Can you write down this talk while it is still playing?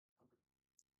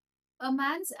A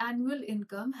man's annual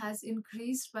income has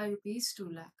increased by rupees 2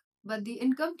 lakh, but the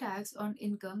income tax on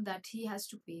income that he has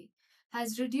to pay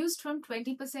has reduced from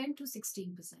 20% to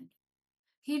 16%.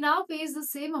 He now pays the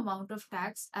same amount of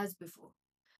tax as before.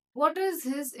 What is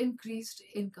his increased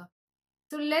income?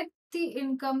 So let the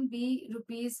income be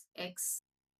rupees X.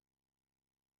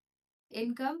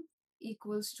 Income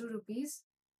equals to rupees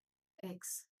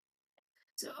X.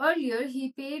 So earlier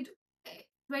he paid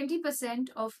 20%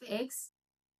 of X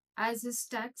as his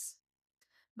tax,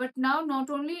 but now not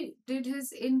only did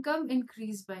his income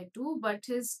increase by 2, but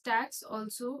his tax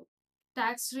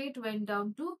rate went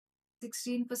down to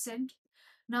 16%.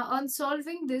 Now on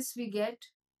solving this, we get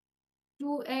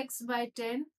 2x by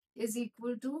 10 is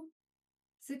equal to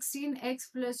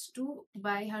 16x plus 2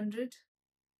 by 100.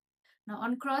 Now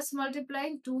on cross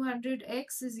multiplying,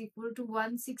 200x is equal to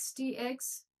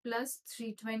 160x plus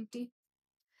 320.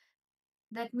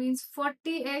 That means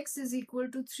 40x is equal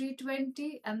to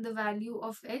 320 and the value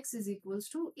of x is equals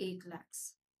to 8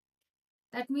 lakhs.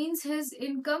 That means his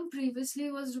income previously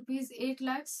was rupees 8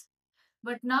 lakhs,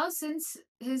 but now since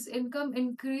his income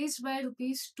increased by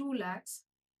rupees 2 lakhs,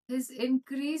 his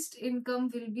increased income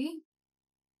will be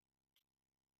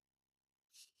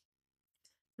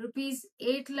rupees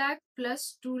 8 lakh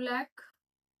plus 2 lakh,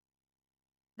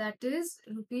 that is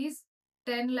rupees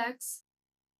 10 lakhs.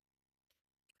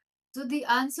 So the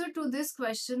answer to this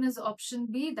question is option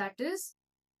B, that is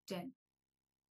 10.